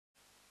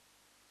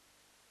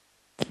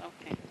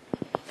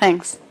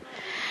Thanks.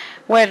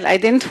 Well, I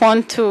didn't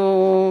want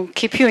to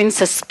keep you in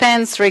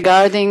suspense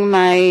regarding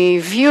my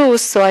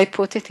views, so I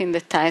put it in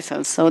the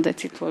title so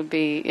that it will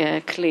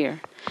be clear.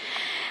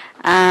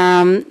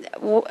 I'm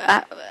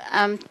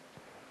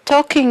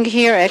talking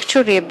here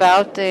actually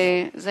about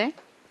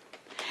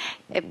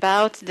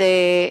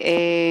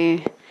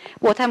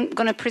what I'm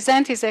going to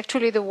present is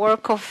actually the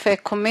work of a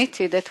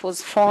committee that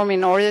was formed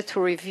in order to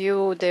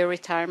review the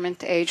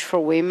retirement age for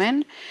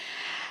women.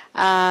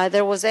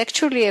 There was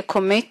actually a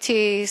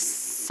committee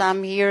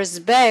some years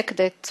back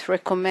that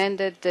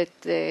recommended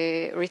that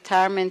the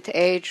retirement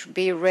age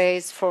be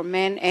raised for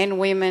men and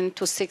women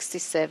to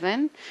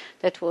 67.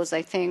 That was,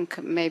 I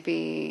think,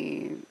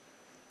 maybe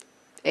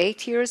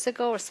 8 years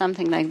ago or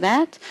something like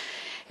that.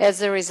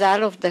 As a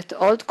result of that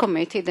old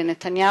committee, the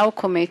Netanyahu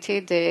committee,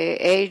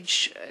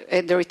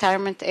 the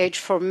retirement age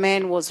for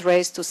men was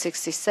raised to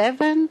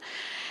 67.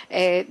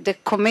 The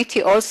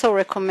committee also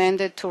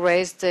recommended to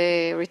raise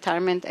the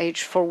retirement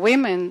age for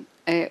women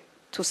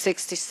to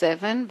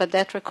 67, but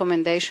that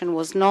recommendation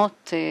was not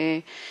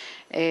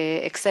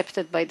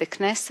accepted by the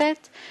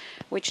Knesset,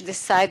 which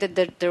decided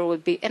that there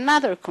would be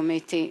another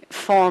committee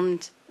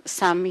formed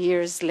some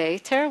years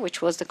later,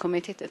 which was the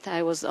committee that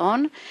I was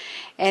on.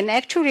 And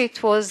actually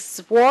it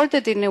was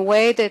worded in a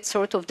way that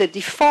sort of the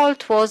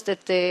default was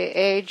that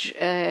the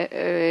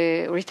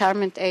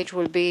retirement age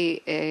will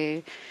be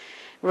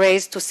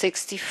raised to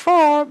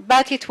 64,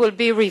 but it will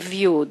be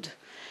reviewed.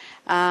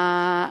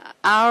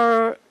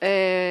 Our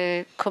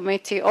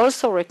committee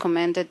also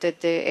recommended that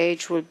the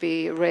age will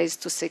be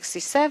raised to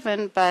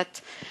 67,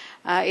 but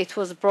it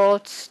was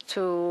brought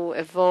to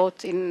a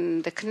vote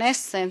in the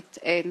Knesset,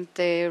 and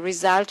the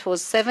result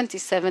was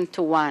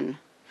 77-1.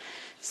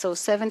 So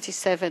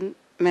 77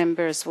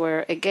 members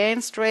were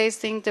against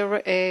raising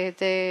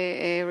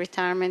the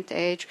retirement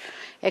age,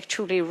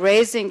 actually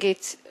raising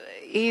it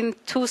in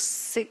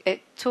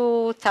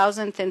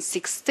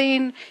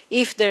 2016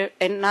 if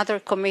another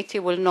committee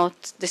will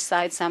not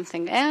decide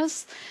something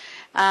else.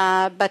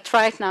 But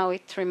right now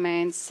it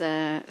remains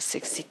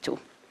 62.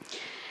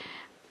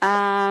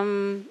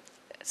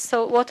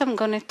 So what I'm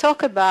going to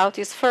talk about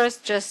is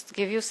first just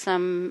give you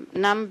some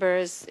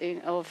numbers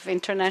of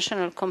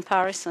international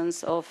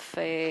comparisons of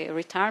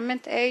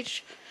retirement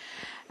age.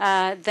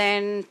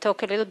 Then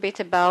talk a little bit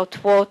about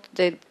what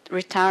the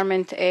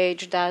retirement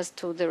age does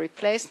to the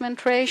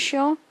replacement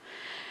ratio.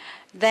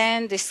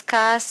 Then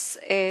discuss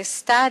a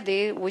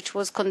study which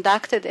was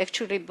conducted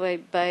actually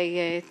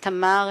by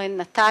Tamar and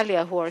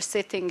Natalia, who are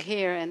sitting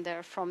here, and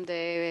they're from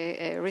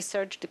the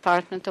research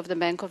department of the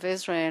Bank of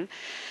Israel,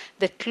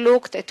 that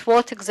looked at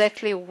what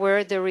exactly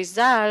were the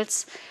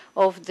results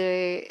of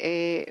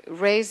the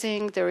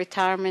raising the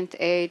retirement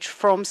age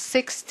from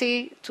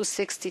 60 to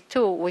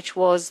 62, which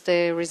was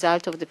the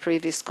result of the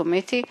previous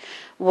committee,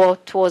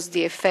 what was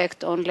the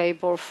effect on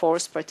labor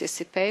force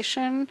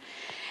participation,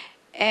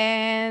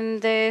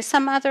 and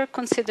some other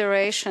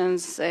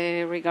considerations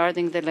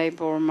regarding the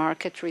labor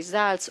market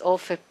results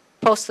of a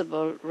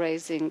possible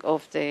raising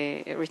of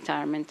the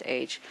retirement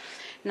age.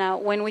 Now,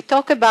 when we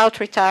talk about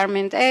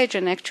retirement age,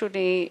 and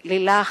actually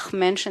Lilach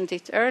mentioned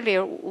it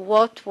earlier,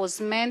 what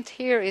was meant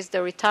here is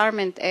the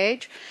retirement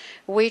age,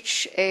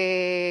 which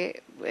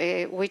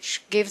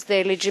gives the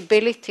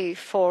eligibility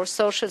for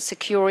Social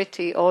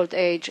Security old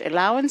age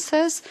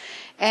allowances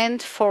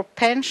and for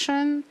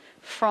pension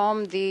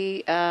from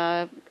the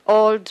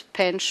old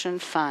pension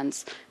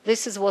funds.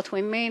 This is what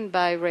we mean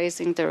by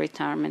raising the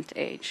retirement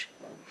age.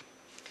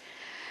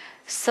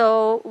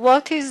 So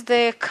what is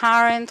the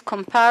current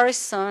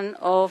comparison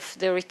of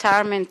the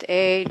retirement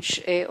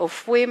age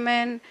of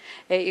women?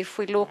 If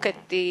we look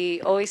at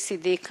the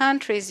OECD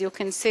countries, you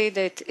can see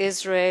that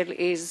Israel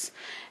is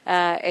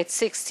at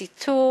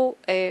 62.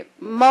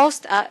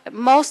 Most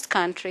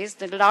countries,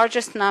 the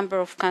largest number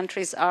of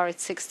countries, are at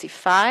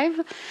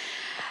 65.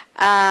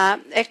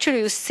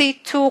 Actually, you see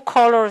two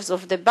colors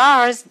of the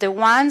bars. The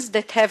ones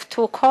that have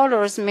two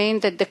colors mean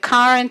that the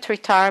current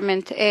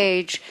retirement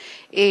age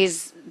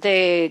is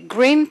the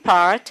green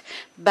part,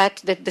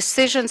 but the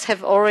decisions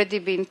have already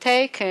been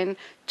taken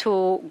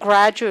to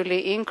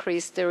gradually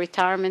increase the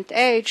retirement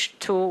age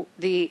to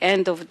the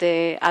end of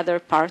the other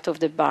part of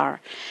the bar.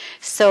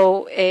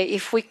 So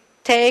if we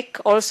take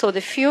also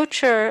the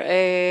future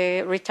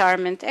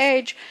retirement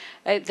age,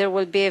 there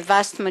will be a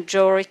vast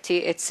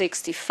majority at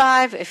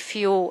 65, a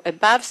few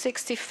above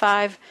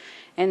 65,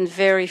 and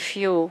very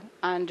few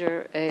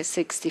under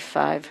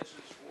 65. This is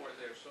for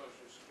their Social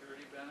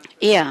Security benefits?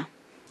 Yeah.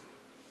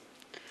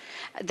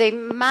 They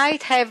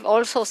might have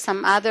also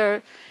some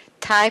other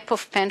type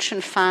of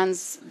pension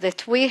funds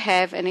that we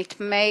have, and it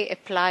may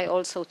apply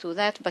also to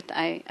that, but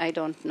I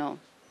don't know.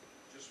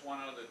 Just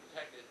one other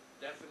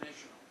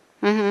definitional.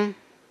 Mm-hmm.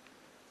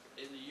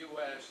 In the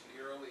U.S.,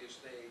 the earliest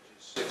age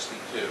is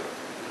 62.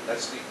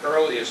 That's the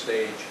earliest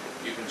age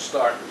you can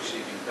start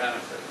receiving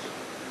benefits.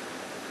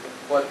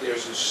 But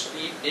there's a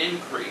steep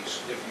increase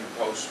if you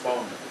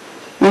postpone it.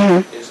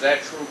 Mm-hmm. Is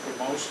that true for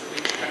most of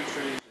these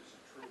countries? Is it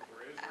true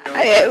for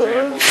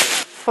Israel, for example?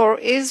 for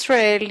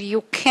Israel,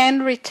 you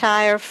can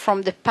retire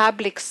from the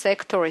public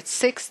sector at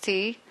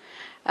 60,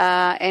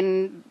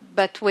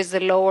 but with a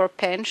lower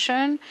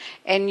pension,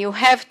 and you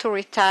have to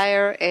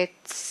retire at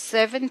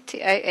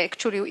 70.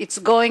 Actually, it's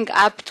going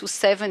up to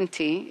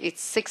 70.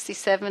 It's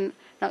 67.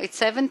 No, it's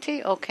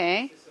 70.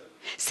 Okay,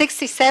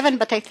 67.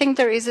 But I think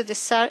there is a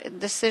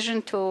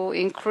decision to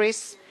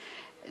increase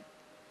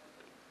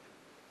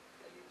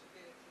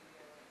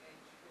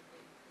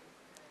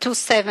to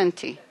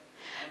 70. And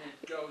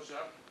it goes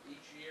up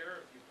each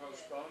year if you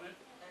postpone it?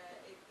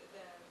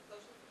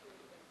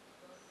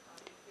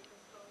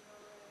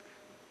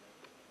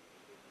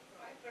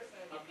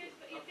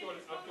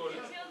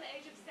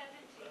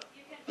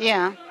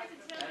 Yeah,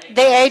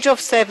 the age of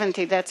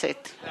 70. That's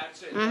it.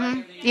 That's it. Mm-hmm. Like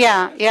in the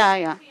Yeah, US. yeah,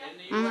 yeah. In the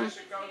Mm-hmm. US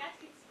it goes.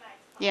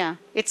 Yeah,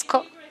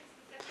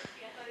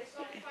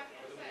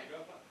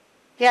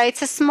 yeah,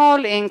 it's a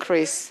small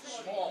increase.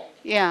 Small.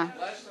 Yeah,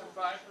 Less than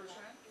 5%?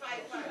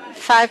 5%.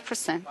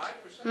 5%?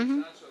 Mm-hmm.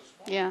 Not so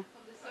small. Yeah.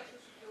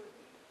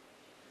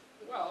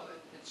 Well,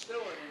 it's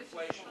still an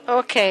inflation.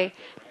 Okay,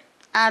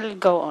 I'll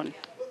go on. Retirement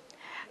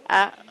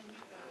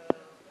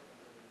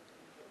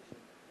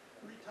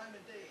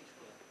age,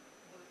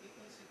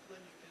 is it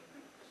when you can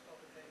stop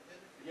paying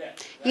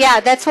benefits? Yeah. Yeah,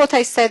 that's what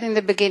I said in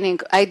the beginning.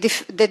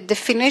 The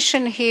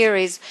definition here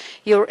is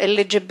your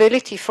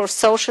eligibility for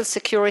Social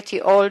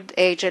Security old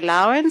age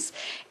allowance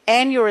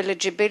and your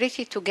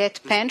eligibility to get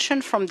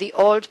pension from the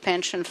old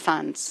pension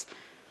funds.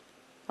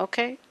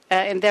 Okay?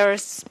 And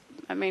there's,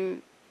 I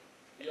mean,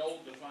 The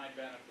old defined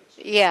benefits.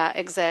 yeah,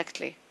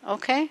 exactly.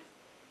 Okay?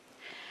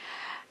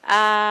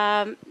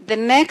 The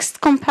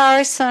next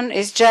comparison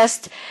is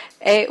just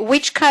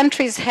which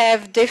countries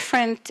have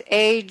different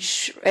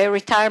age,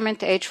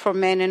 retirement age for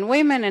men and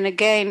women, and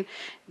again,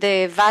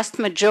 the vast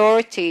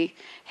majority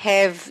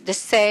have the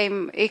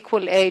same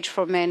equal age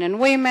for men and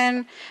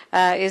women,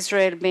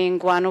 Israel being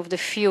one of the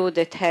few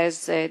that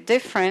has a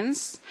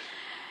difference.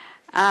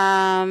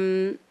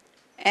 And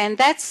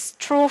that's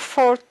true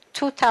for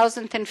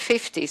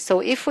 2050.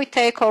 So if we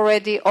take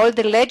already all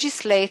the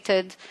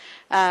legislated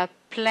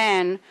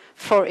plan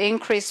for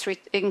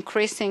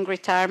increasing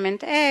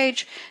retirement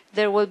age,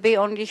 there will be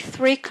only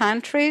 3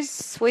 countries,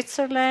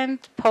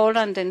 Switzerland,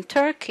 Poland, and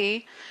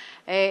Turkey,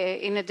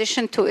 in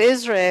addition to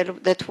Israel,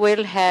 that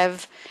will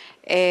have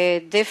a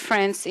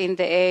difference in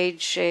the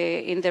age,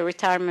 in the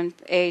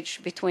retirement age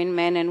between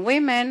men and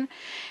women.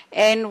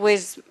 And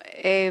with,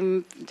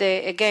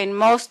 again,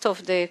 most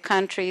of the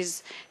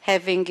countries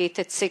having it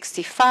at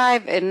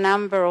 65, a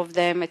number of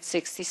them at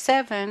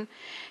 67,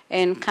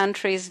 and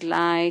countries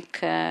like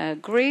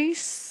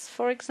Greece,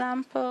 for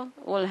example,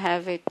 will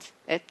have it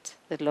at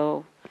the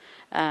low,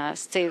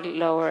 still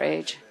lower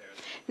age.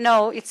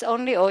 No, it's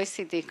only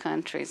OECD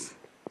countries.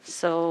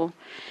 So,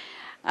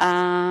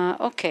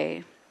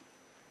 okay.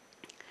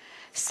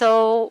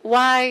 So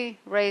why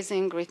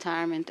raising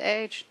retirement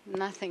age?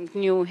 Nothing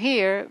new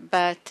here,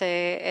 but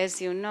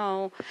as you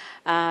know,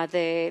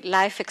 the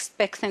life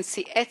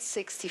expectancy at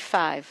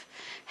 65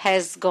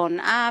 has gone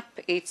up.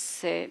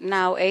 It's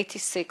now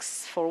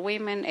 86 for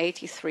women,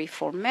 83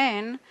 for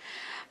men.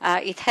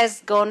 It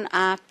has gone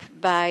up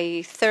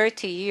by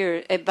 30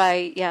 years,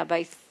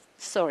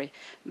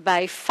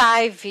 by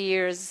 5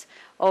 years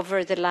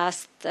over the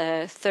last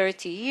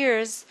 30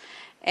 years.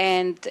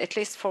 And at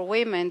least for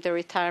women, the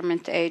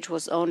retirement age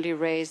was only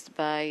raised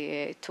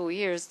by 2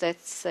 years.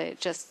 That's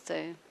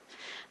that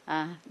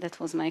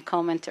was my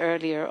comment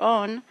earlier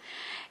on.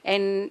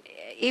 And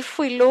if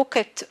we look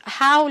at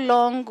how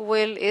long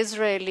will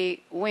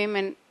Israeli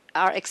women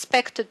are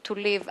expected to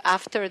live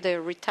after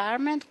their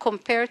retirement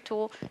compared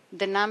to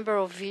the number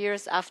of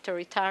years after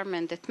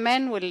retirement that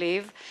men will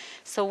live,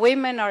 so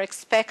women are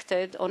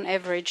expected on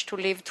average to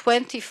live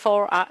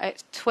 24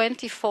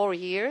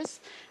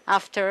 years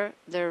after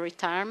their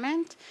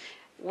retirement,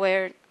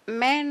 where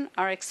men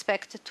are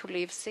expected to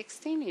live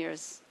 16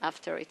 years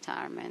after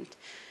retirement.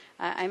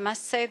 I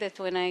must say that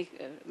when I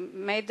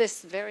made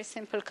this very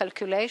simple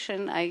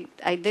calculation, I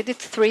did it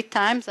 3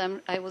 times.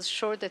 I was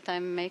sure that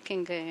I'm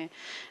making an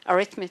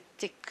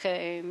arithmetic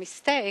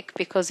mistake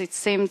because it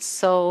seemed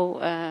so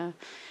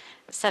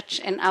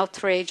such an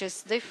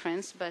outrageous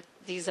difference, but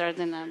these are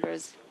the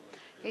numbers.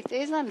 It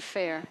is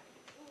unfair.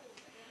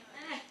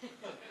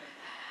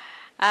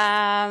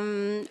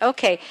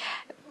 Okay.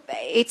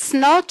 It's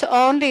not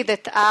only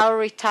that our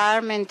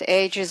retirement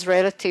age is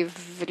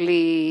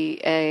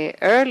relatively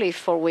early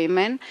for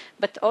women,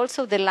 but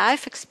also the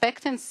life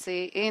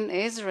expectancy in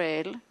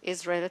Israel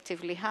is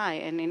relatively high.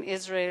 And in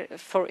Israel,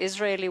 for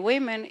Israeli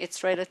women,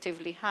 it's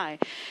relatively high.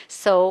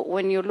 So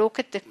when you look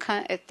at the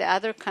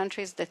other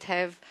countries that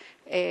have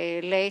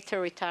a later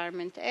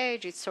retirement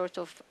age, it sort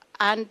of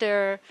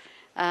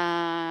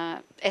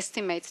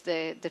estimates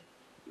the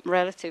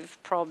relative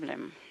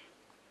problem.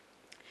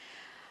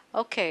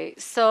 Okay,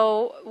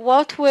 so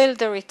what will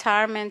the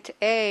retirement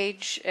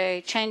age,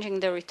 changing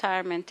the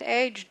retirement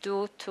age,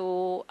 do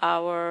to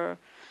our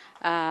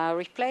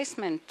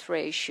replacement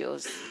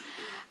ratios?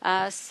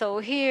 So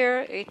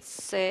here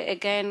it's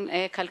again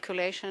a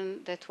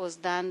calculation that was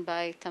done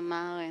by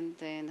Tamar and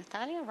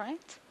Natalia,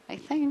 right? I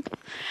think,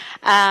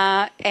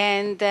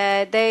 and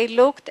they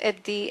looked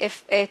at the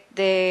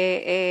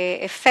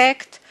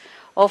effect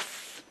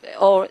of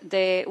or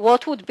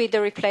what would be the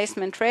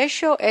replacement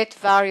ratio at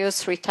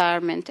various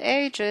retirement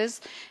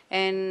ages,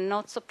 and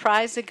not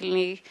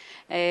surprisingly,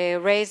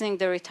 raising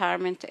the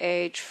retirement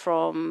age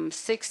from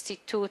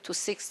 62 to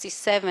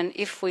 67,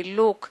 if we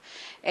look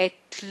at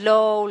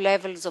low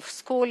levels of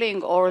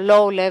schooling or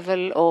low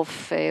level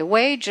of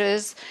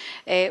wages,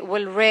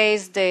 will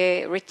raise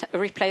the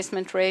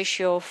replacement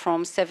ratio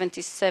from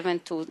 77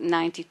 to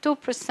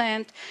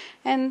 92%,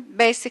 and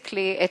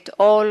basically at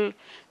all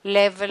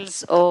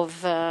levels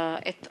of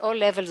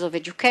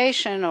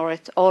education or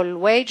at all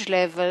wage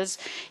levels,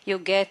 you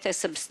get a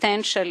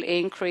substantial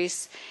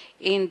increase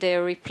in the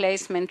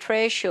replacement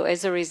ratio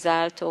as a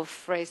result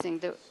of raising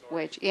the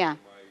wage. Yeah.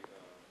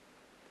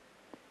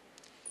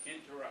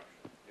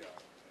 Interruption. Yeah,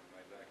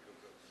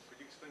 could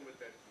you explain what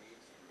that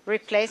means?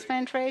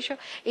 Replacement ratio.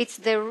 It's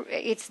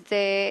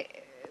the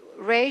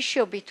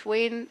ratio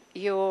between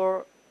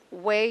your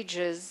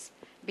wages,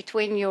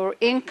 between your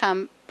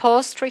income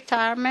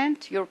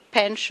post-retirement, your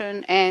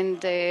pension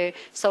and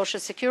Social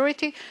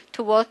Security,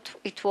 to what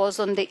it was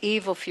on the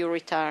eve of your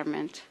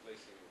retirement.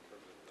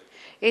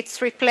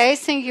 It's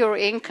replacing your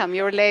income,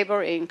 your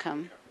labor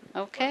income.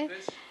 Okay?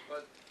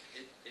 But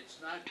it's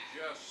not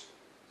just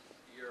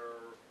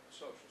your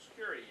Social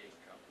Security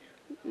income here.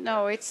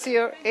 No, it's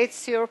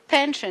your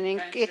pension.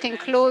 It Pension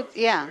includes, and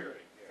Social yeah,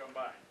 Security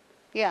combined.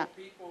 yeah.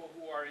 People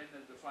who are in the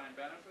defined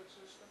benefit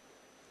system?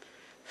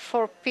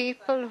 For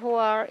people who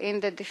are in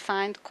the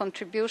defined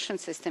contribution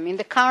system, in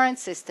the current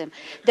system,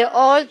 the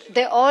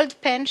old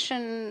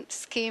pension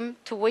scheme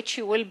to which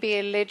you will be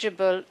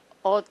eligible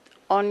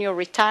on your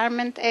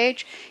retirement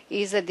age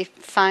is a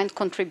defined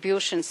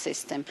contribution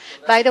system.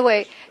 By the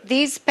way,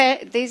 these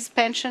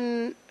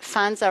pension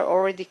funds are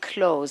already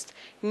closed.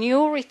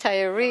 New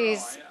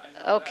retirees,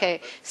 okay,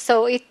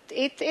 so it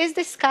is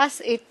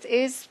discussed, it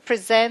is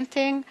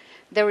presenting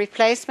the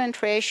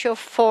replacement ratio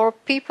for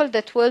people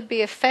that will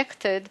be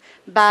affected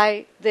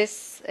by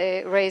this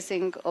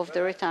raising of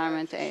the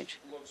retirement age.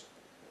 Looks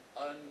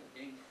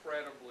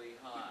incredibly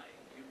high.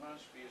 You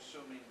must be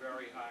assuming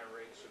very high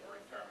rates of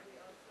return.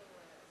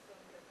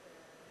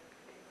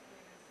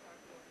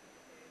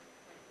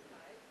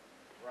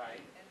 Right.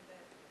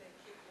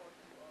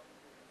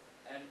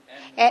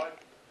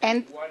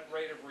 And what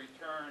rate of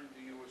return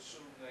do you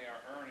assume they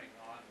are earning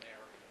on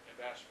their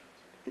investment?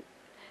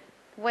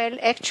 well,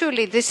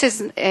 actually, this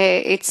is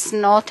it's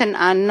not an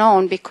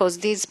unknown, because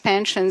these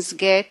pensions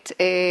get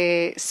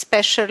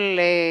special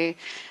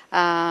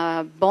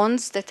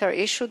bonds that are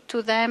issued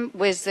to them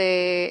with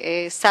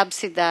a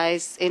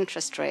subsidized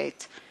interest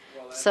rate.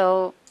 Well,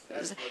 So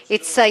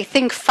it's, I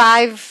think,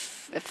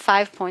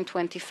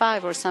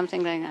 5.25 or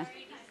something like that.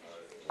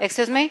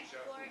 Excuse me?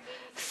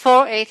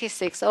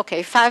 486.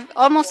 Okay,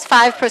 almost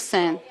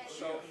 5%.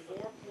 So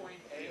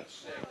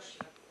 4.86.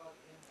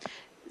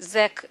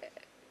 זה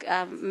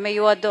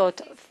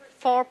מיועדות,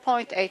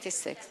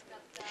 4.86.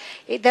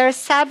 There are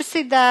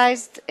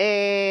subsidized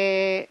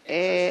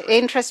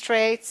interest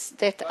rates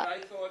that. But I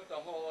thought the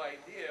whole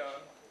idea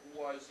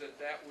was that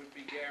that would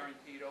be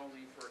guaranteed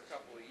only for a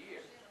couple of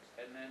years,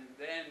 and then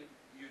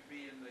you'd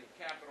be in the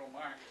capital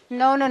market.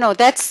 No.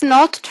 That's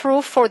not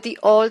true for the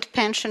old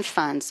pension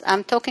funds.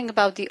 I'm talking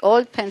about the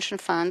old pension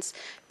funds.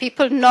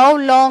 People no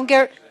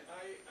longer.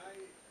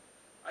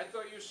 I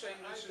thought you were saying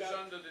this is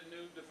under the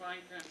new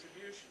defined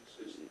contribution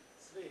system.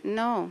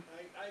 No.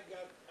 I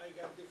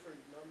got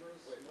different numbers.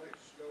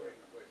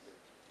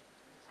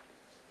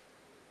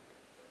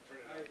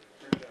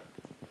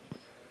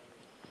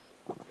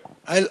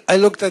 I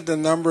looked at the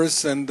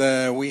numbers, and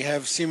we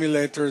have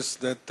simulators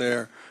that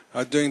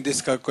are doing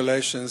these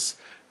calculations,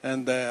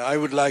 and I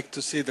would like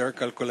to see their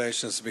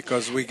calculations,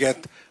 because we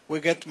get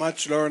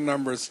much lower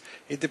numbers.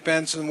 It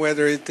depends on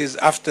whether it is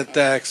after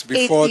tax,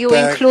 before You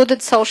tax.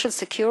 included Social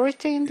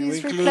Security in We these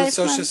include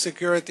replacements? Social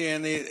Security,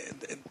 and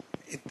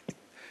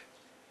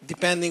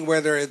depending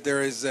whether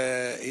there is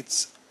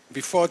it's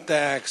before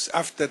tax,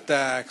 after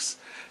tax,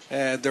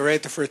 the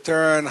rate of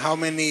return, how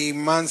many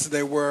months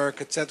they work,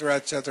 etc.,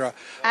 etc.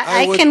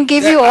 I can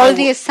give you all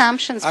the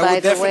assumptions, by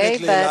the way,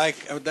 but I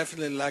would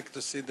definitely like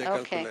to see the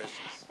Okay. calculations.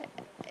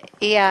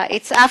 yeah,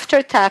 it's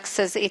after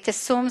taxes. It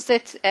assumes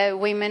that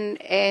women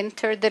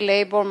enter the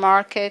labor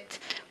market,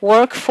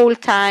 work full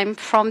time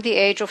from the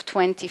age of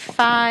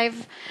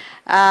 25.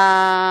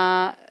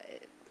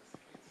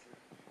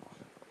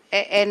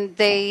 And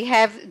they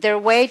have their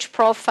wage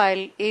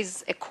profile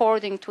is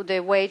according to the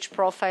wage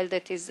profile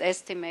that is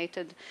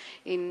estimated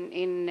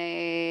in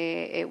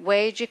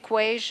wage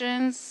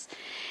equations,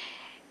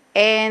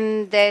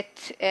 and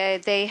that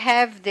they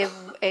have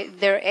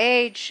their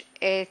age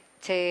at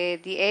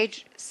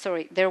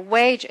their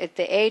wage at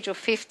the age of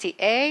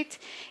 58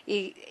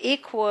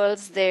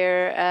 equals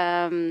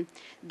the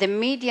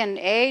median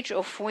age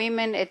of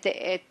women at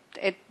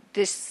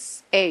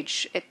this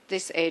age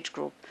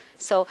group.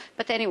 So,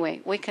 but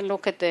anyway, we can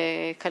look at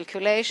the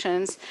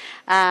calculations.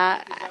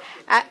 Yeah.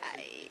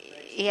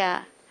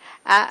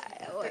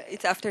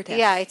 It's after tax.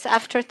 Yeah, it's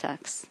after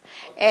tax.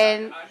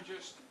 And I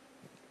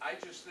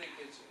just think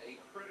it's a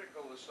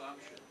critical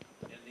assumption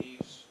in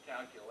these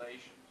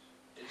calculations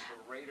is the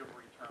rate of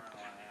return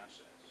on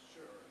assets.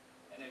 Sure.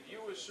 And if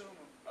you assume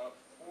a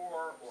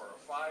 4 or a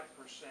 5%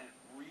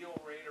 real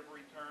rate of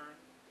return,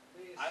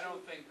 I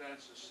don't think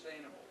that's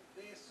sustainable.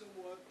 They assume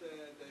what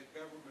the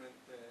government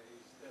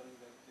is telling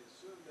them to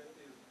assume, that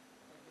is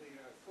roughly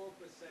 4%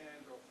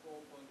 or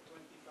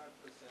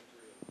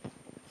 4.25% real.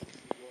 This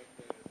is what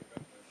the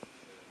government is.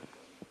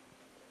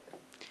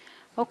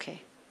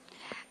 okay.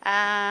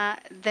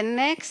 The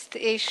next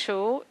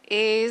issue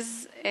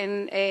is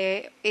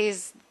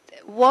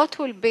what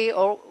will be,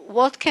 or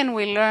what can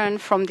we learn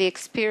from the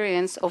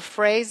experience of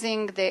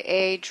raising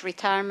the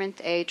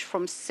retirement age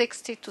from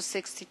 60 to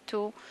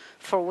 62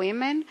 for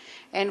women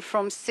and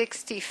from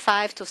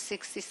 65 to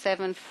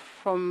 67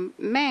 from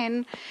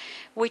men,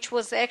 which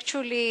was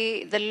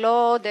actually the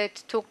law that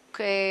took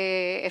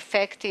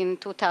effect in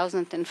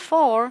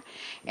 2004,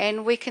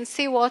 and we can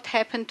see what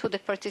happened to the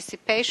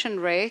participation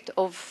rate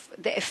of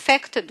the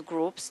affected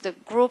groups, the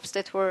groups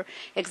that were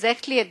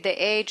exactly at the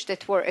age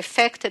that were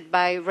affected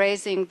by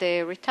raising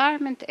the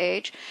retirement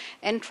age,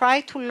 and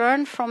try to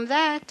learn from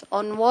that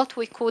on what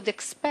we could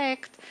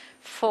expect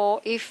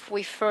for if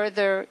we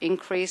further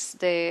increase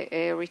the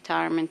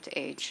retirement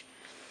age.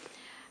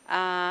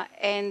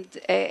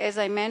 As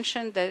I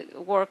mentioned, the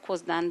work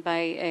was done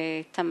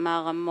by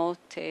Tamar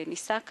Amot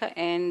Nisaka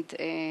and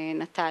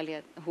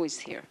Natalia,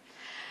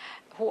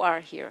 who are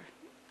here.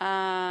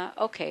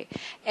 Okay,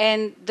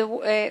 and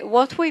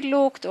what we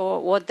looked,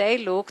 or what they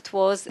looked,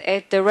 was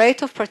at the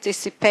rate of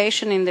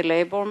participation in the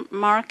labor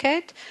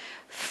market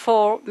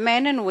for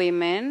men and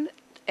women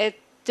at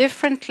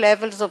different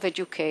levels of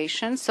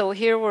education. So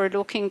here we're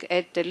looking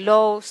at the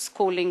low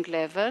schooling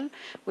level,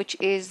 which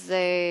is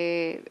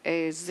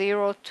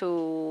 0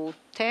 to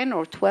 10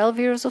 or 12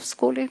 years of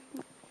schooling.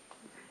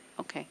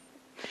 Okay.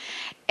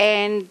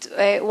 And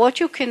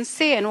what you can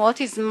see, and what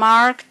is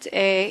marked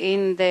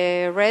in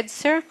the red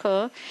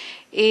circle,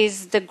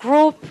 is the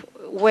group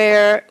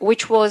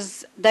which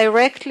was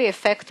directly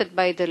affected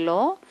by the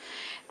law.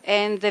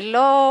 And the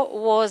law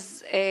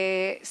was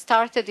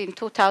started in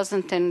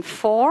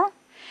 2004.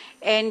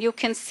 And you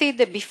can see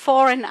the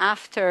before and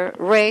after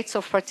rates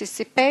of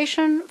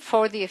participation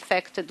for the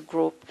affected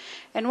group.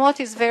 And what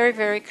is very,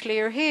 very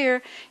clear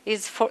here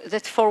is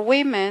that for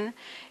women,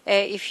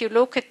 if you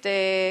look at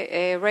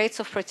the rates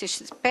of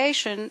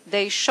participation,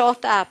 they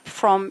shot up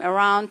from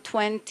around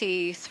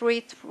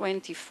 23,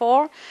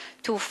 24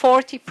 to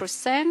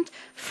 40%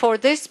 for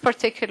this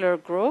particular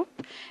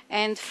group.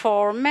 And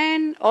for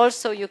men,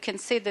 also you can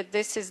see that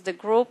this is the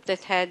group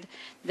that had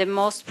the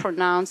most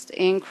pronounced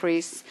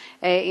increase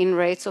in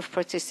rates of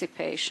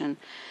participation.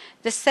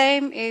 The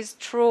same is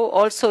true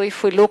also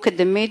if we look at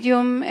the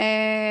medium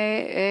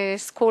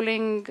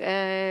schooling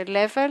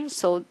level,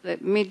 so the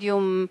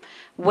medium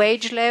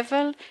wage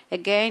level.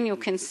 Again, you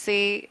can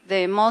see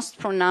the most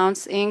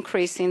pronounced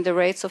increase in the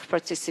rates of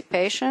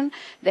participation.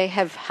 They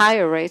have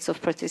higher rates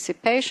of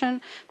participation,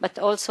 but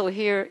also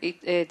here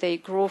they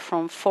grew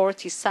from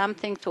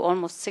 40-something to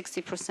almost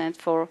 60%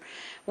 for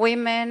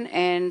women,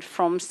 and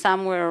from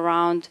somewhere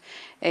around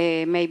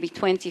maybe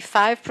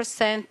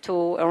 25%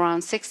 to around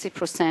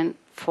 60%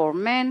 for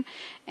men,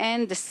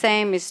 and the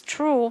same is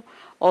true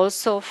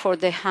also for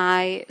the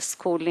high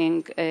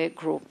schooling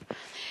group.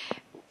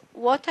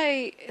 What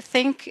I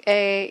think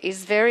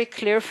is very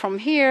clear from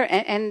here,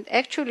 and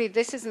actually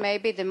this is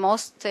maybe the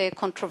most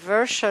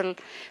controversial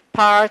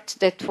part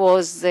that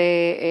was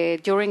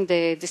during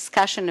the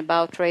discussion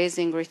about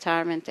raising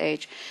retirement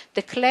age.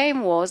 The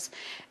claim was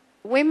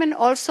women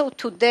also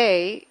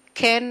today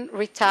can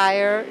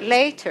retire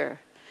later.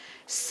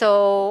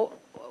 So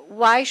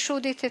why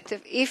should it,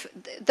 if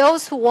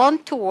those who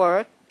want to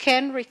work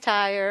can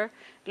retire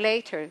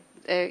later?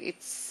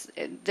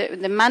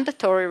 The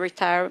mandatory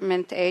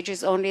retirement age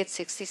is only at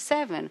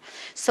 67.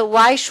 So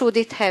why should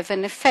it have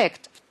an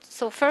effect?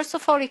 So first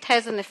of all, it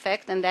has an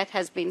effect, and that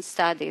has been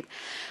studied.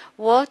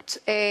 What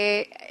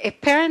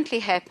apparently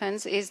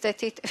happens is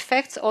that it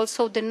affects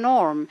also the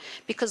norm,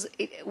 because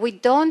we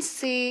don't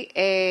see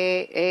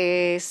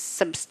a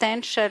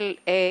substantial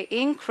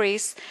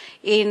increase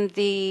in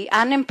the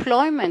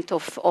unemployment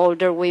of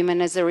older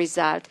women as a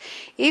result.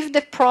 If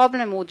the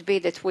problem would be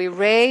that we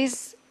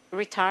raise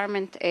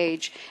retirement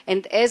age,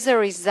 and as a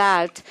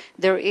result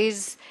there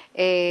is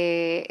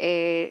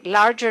a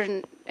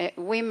larger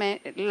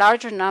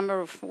number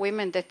of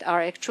women that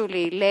are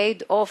actually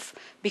laid off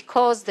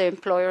because the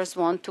employers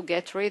want to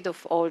get rid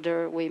of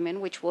older women,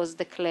 which was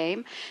the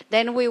claim,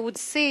 then we would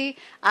see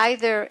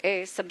either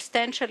a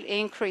substantial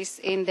increase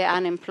in the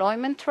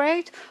unemployment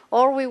rate,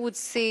 or we would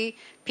see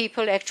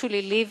people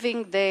actually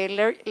leaving the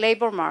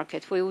labor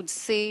market. We would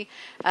see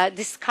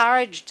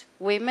discouraged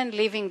women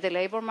leaving the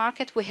labor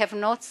market. We have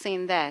not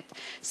seen that.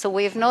 So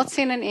we have not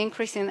seen an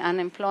increase in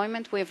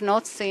unemployment. We have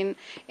not seen seen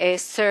a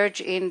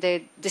surge in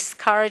the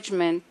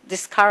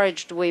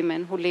discouraged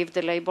women who leave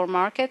the labor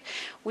market,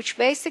 which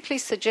basically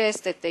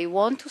suggests that they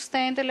want to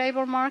stay in the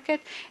labor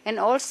market, and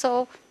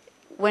also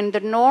when the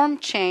norm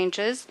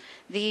changes,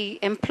 the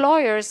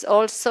employers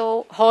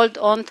also hold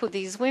on to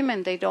these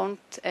women. They don't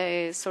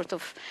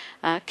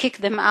kick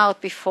them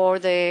out before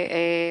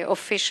the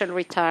official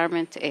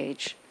retirement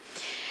age.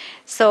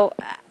 So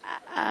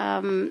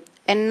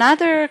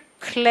another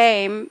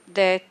claim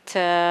that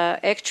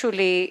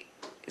actually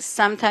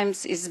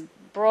sometimes is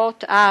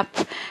brought up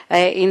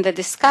in the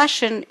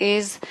discussion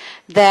is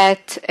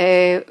that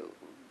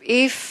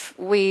if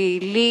we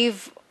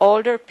leave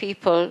older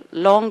people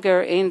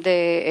longer in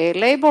the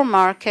labor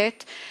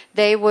market,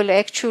 they will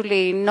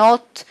actually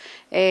not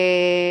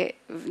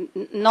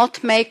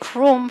make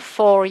room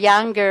for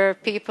younger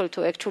people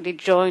to actually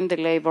join the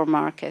labor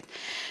market.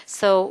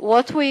 So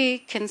what we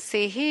can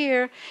see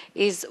here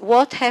is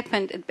what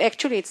happened.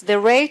 Actually, it's the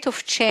rate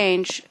of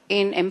change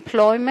in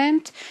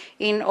employment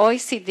in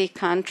OECD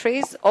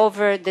countries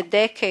over the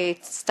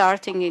decade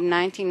starting in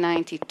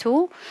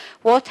 1992,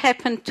 what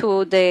happened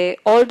to the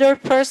older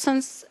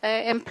person's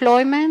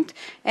employment,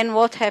 and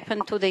what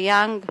happened to the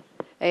young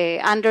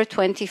under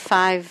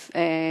 25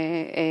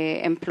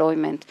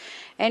 employment.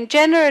 And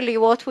generally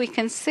what we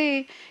can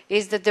see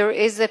is that there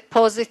is a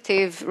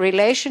positive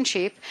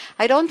relationship.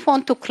 I don't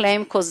want to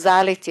claim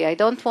causality. I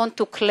don't want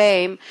to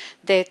claim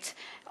that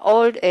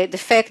the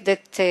fact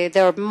that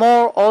there are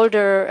more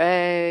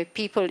older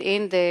people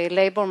in the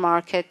labor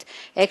market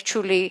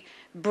actually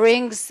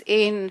brings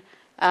in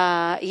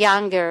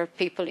younger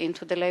people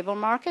into the labor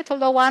market,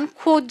 although one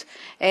could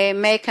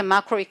make a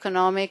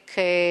macroeconomic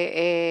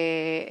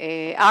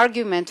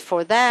argument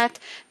for that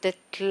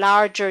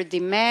larger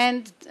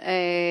demand,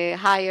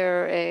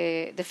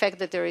 higher, the fact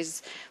that there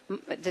is,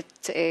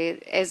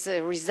 as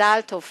a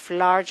result of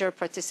larger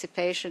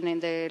participation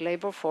in the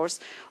labor force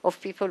of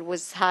people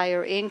with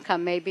higher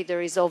income, maybe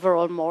there is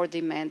overall more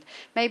demand.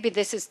 Maybe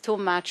this is too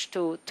much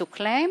to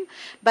claim,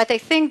 but I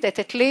think that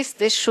at least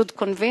this should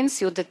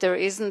convince you that there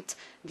isn't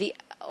the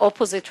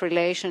opposite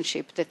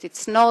relationship, that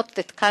it's not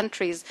that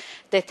countries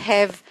that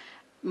have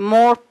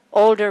more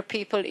older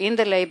people in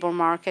the labor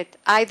market,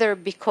 either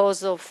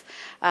because of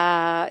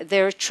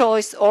their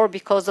choice or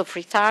because of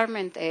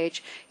retirement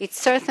age,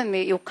 it's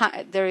certainly,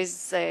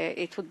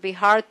 it would be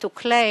hard to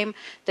claim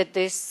that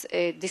this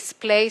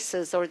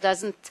displaces or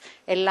doesn't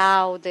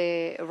allow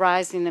the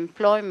rise in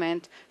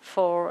employment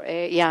for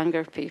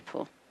younger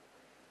people.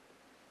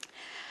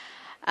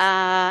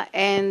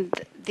 And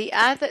the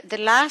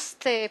last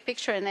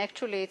picture, and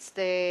actually it's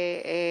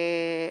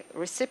the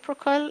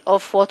reciprocal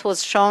of what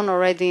was shown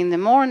already in the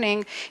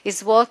morning,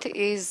 is what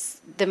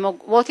is the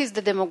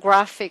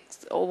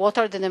demographics, or what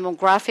are the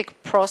demographic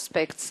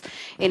prospects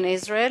in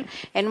Israel.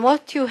 And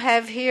what you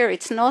have here,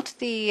 it's not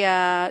the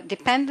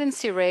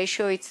dependency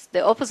ratio, it's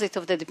the opposite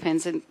of the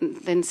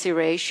dependency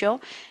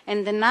ratio.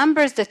 And the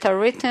numbers that are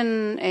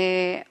written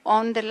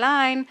on the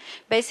line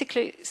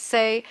basically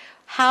say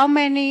how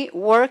many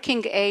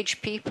working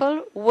age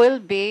people will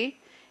be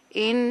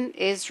in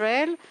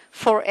Israel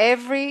for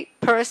every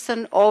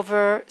person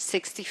over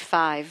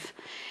 65.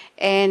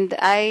 And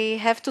I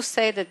have to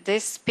say that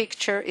this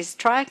picture is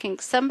striking.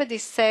 Somebody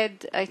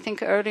said, I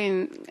think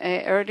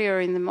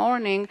earlier in the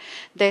morning,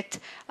 that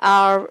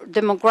our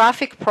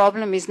demographic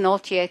problem is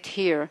not yet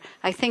here.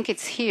 I think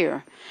it's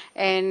here.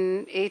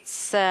 And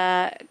it's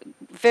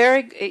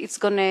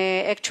going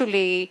to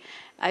actually,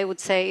 I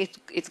would say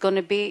it's going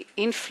to be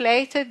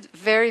inflated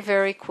very,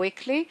 very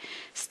quickly.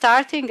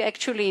 Starting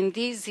actually in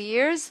these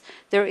years,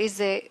 there is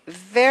a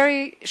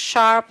very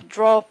sharp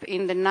drop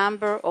in the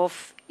number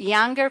of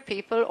younger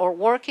people or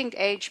working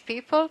age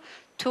people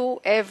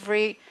to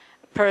every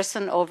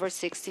person over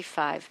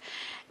 65.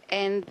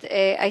 And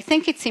I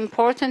think it's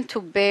important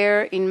to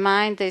bear in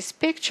mind this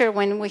picture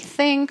when we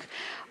think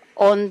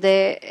on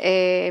the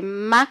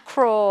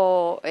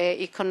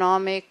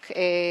macroeconomic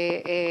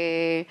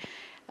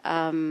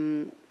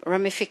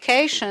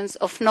ramifications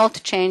of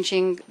not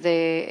changing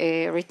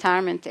the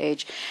retirement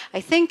age. I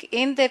think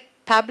in the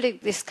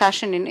public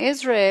discussion in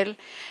Israel,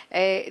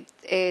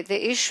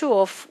 the issue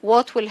of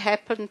what will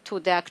happen to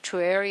the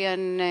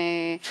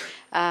actuarian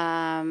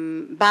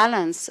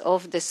balance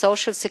of the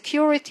Social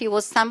Security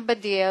was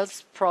somebody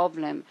else's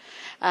problem.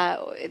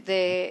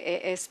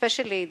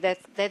 Especially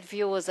that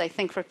view was, I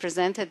think,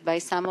 represented by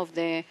some of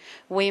the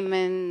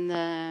women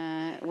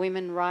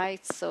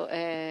rights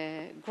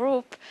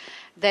group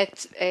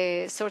that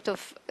sort of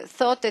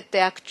thought that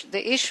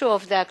the issue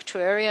of the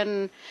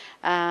actuarian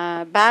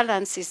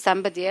balance is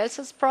somebody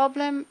else's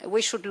problem.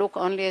 We should look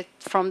only at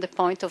from the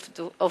point of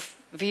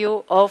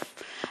view of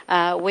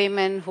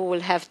women who will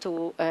have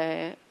to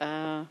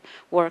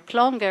work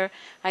longer.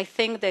 I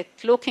think that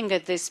looking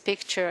at this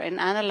picture and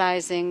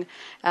analyzing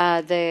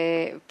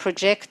the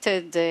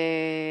projected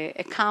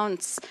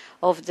accounts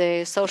of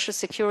the Social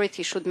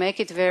Security should make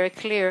it very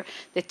clear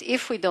that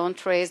if we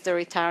don't raise the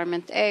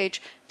retirement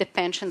age, the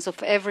pensions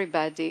of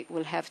everybody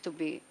will have to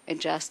be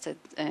adjusted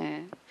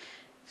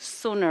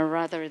sooner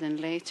rather than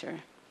later.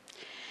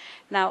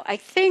 Now, I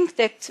think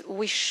that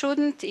we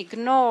shouldn't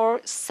ignore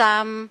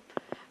some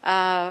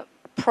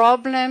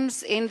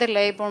problems in the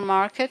labor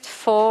market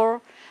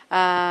for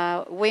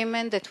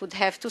women that would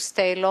have to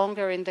stay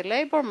longer in the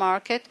labor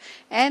market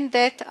and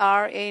that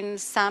are in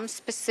some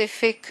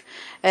specific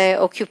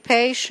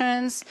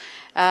occupations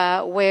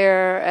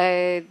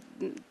where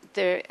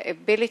the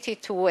ability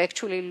to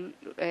actually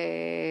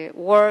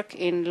work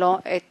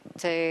at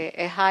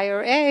a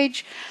higher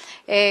age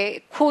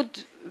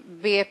could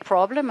be a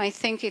problem. I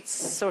think it's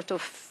sort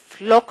of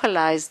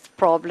localized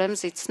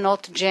problems. It's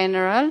not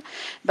general,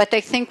 but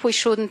I think we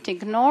shouldn't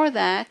ignore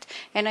that.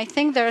 And I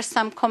think there are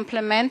some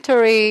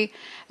complementary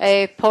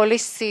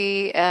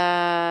policy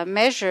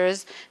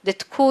measures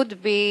that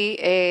could be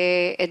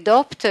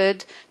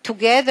adopted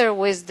together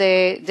with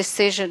the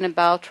decision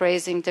about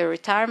raising the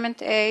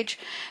retirement age.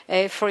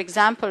 For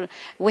example,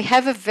 we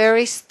have a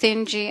very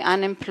stingy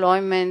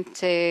unemployment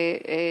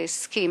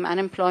scheme,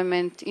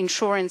 unemployment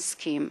insurance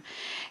scheme.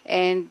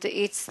 And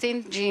it's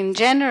stingy in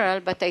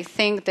general, but I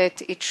think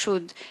that it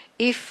should,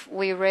 if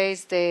we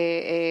raise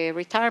the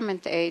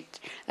retirement age,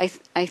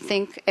 I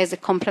think as a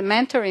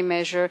complementary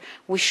measure,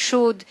 we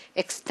should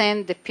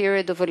extend the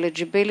period of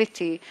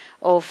eligibility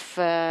of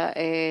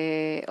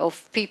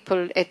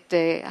people at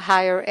the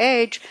higher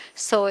age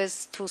so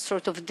as to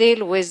sort of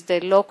deal with the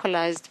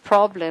localized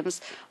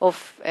problems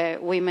of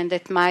women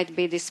that might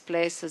be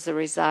displaced as a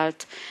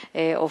result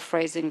of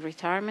raising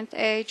retirement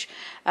age.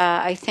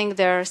 I think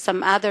there are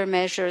some other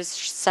measures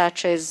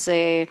such as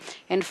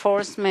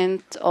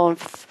enforcement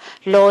of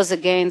laws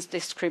against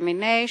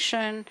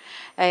discrimination.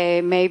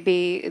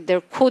 Maybe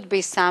there could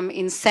be some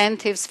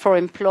incentives for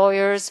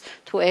employers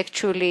to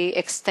actually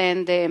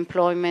extend the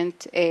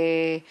employment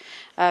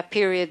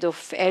period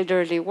of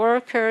elderly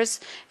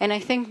workers, and I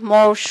think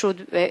more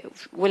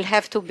will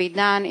have to be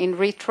done in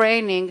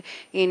retraining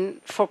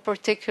for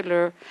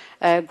particular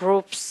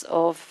groups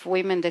of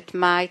women that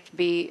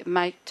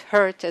might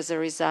hurt as a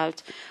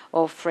result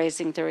of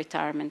raising the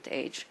retirement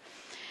age.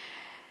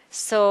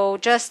 So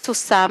just to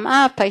sum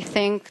up, I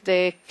think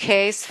the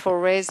case for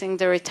raising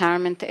the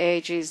retirement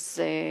age is,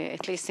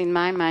 at least in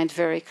my mind,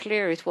 very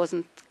clear. It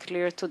wasn't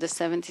clear to the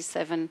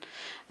 77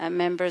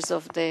 members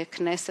of the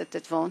Knesset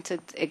that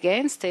voted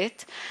against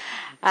it.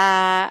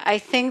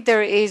 I think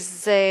there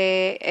is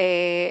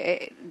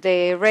the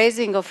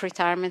raising of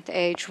retirement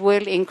age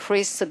will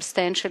increase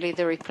substantially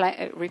the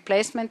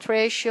replacement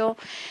ratio.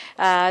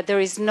 There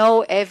is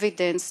no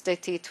evidence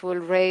that it will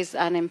raise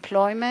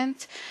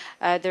unemployment.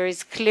 There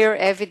is clear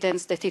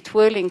evidence that it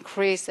will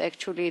increase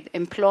actually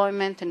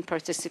employment and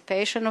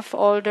participation of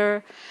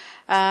older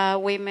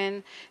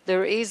women.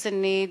 There is a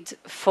need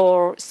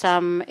for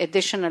some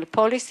additional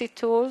policy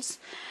tools.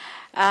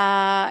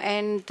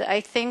 And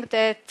I think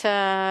that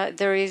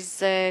there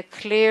is a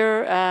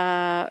clear,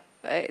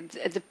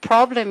 the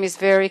problem is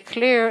very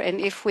clear,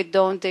 and if we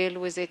don't deal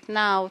with it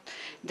now,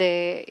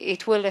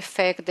 it will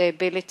affect the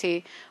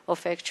ability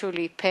of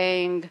actually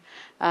paying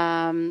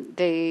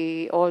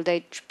the old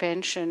age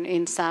pension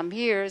in some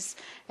years,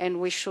 and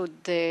we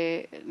should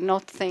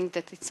not think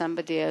that it's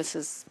somebody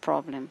else's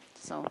problem.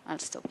 So I'll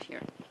stop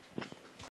here.